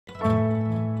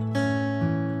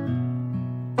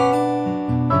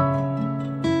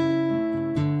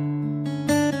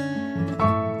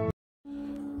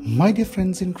My dear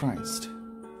friends in Christ,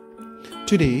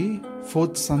 today,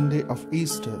 fourth Sunday of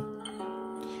Easter.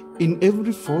 In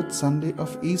every fourth Sunday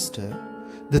of Easter,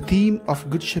 the theme of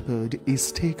Good Shepherd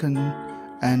is taken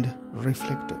and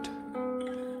reflected.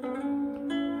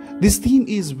 This theme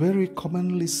is very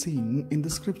commonly seen in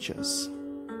the scriptures,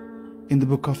 in the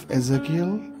book of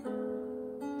Ezekiel,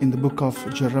 in the book of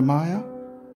Jeremiah.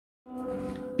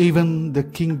 Even the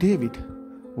King David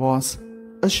was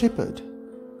a shepherd.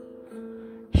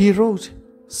 He wrote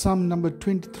Psalm number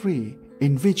 23,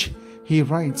 in which he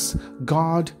writes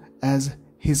God as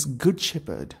his good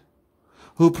shepherd,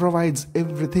 who provides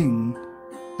everything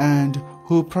and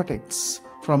who protects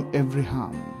from every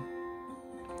harm.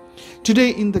 Today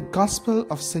in the Gospel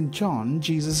of St. John,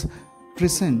 Jesus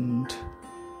presents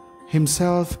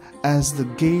himself as the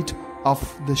gate of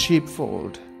the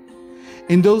sheepfold.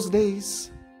 In those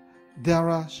days, there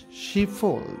are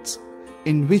sheepfolds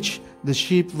in which the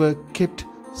sheep were kept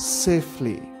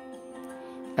safely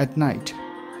at night.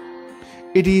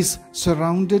 It is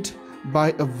surrounded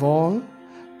by a wall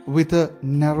with a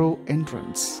narrow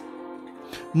entrance.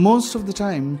 Most of the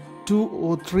time, 2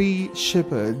 or 3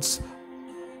 shepherds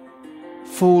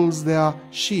folds their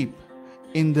sheep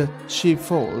in the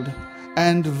sheepfold,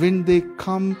 and when they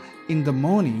come in the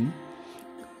morning,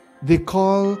 they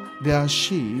call their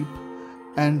sheep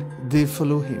and they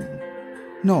follow him.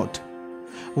 Note,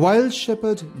 while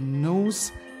shepherd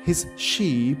knows his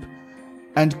sheep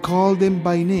and call them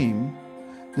by name,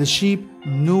 the sheep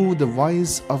know the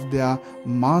voice of their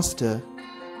master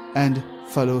and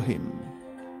follow him.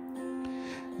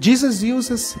 Jesus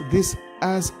uses this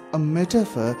as a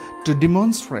metaphor to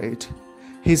demonstrate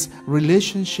his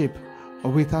relationship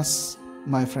with us,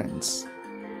 my friends.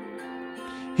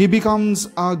 He becomes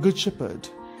our good shepherd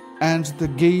and the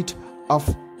gate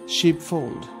of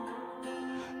sheepfold.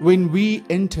 When we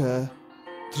enter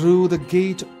through the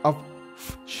gate of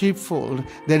sheepfold,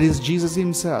 that is Jesus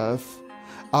himself,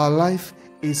 our life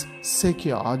is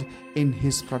secured in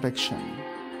his protection.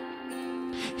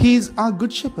 He is our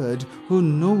good shepherd who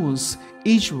knows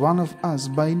each one of us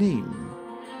by name.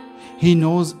 He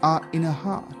knows our inner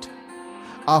heart,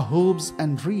 our hopes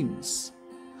and dreams,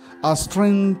 our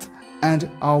strength and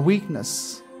our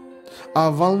weakness,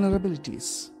 our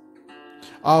vulnerabilities,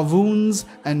 our wounds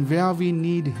and where we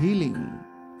need healing.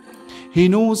 He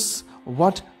knows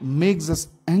what makes us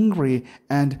angry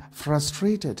and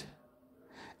frustrated,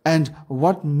 and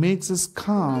what makes us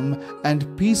calm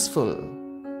and peaceful.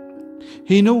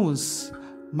 He knows,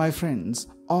 my friends,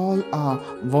 all our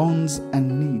wants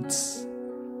and needs.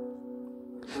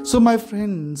 So, my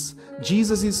friends,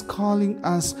 Jesus is calling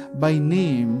us by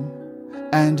name,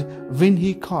 and when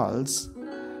he calls,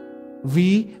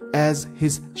 we as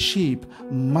his sheep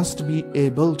must be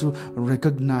able to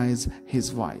recognize his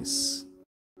voice.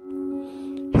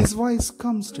 His voice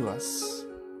comes to us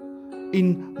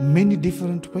in many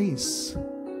different ways.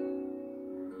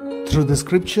 Through the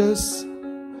scriptures,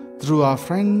 through our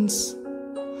friends,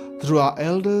 through our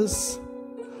elders,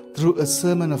 through a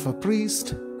sermon of a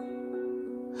priest.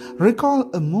 Recall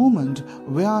a moment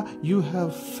where you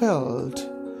have felt,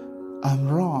 I'm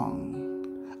wrong,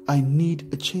 I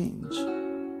need a change.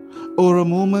 Or a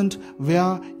moment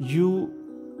where you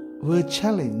were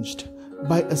challenged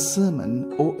by a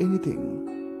sermon or anything.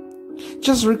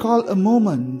 Just recall a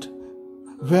moment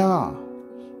where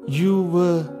you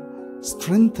were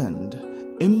strengthened,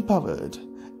 empowered,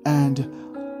 and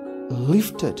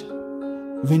lifted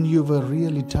when you were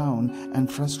really down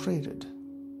and frustrated.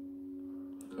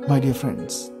 My dear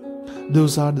friends,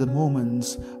 those are the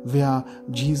moments where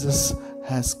Jesus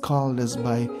has called us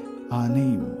by our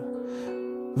name,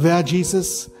 where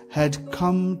Jesus had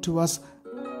come to us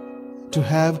to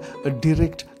have a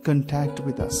direct contact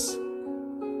with us.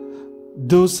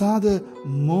 Those are the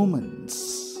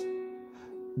moments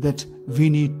that we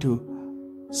need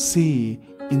to see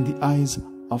in the eyes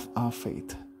of our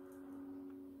faith.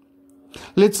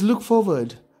 Let's look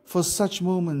forward for such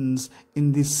moments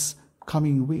in this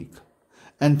coming week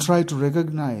and try to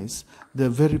recognize the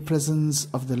very presence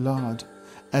of the Lord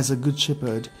as a good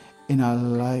shepherd in our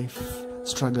life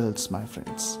struggles, my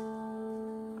friends.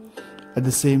 At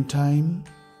the same time,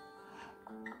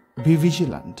 be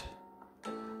vigilant,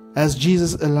 as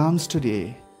Jesus alarms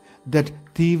today that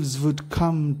thieves would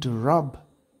come to rob.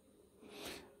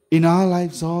 In our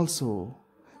lives also,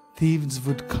 thieves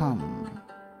would come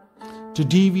to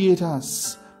deviate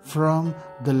us from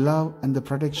the love and the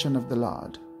protection of the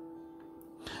Lord.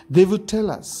 They would tell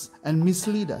us and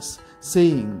mislead us,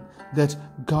 saying that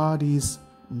God is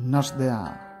not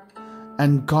there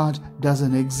and God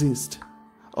doesn't exist.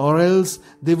 Or else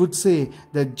they would say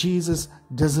that Jesus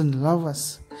doesn't love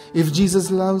us If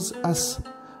Jesus loves us,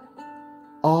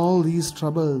 all these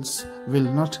troubles will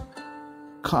not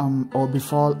come or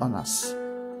befall on us.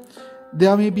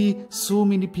 There may be so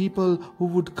many people who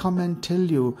would come and tell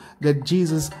you that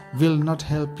Jesus will not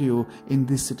help you in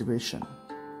this situation.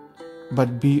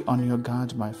 But be on your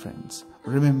guard, my friends.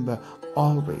 Remember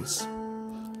always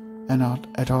and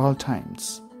at all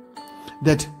times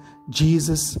that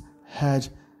Jesus had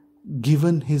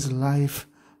given his life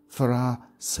for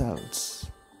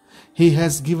ourselves. He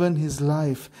has given his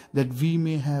life that we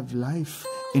may have life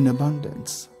in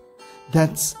abundance.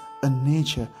 That's a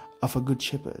nature of a good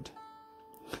shepherd.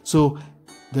 So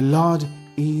the Lord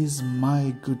is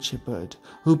my good shepherd,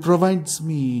 who provides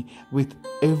me with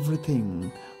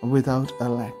everything without a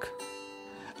lack,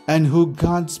 and who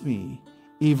guards me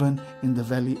even in the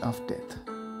valley of death.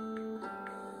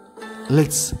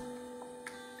 Let's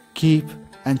keep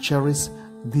and cherish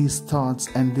these thoughts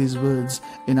and these words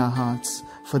in our hearts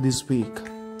for this week.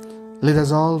 Let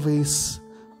us always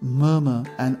murmur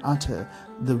and utter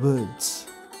the words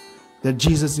that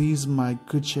Jesus is my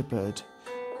good shepherd,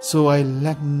 so I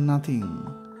lack nothing,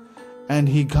 and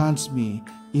he guards me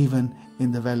even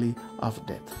in the valley of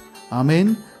death.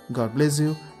 Amen. God bless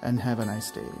you and have a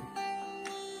nice day.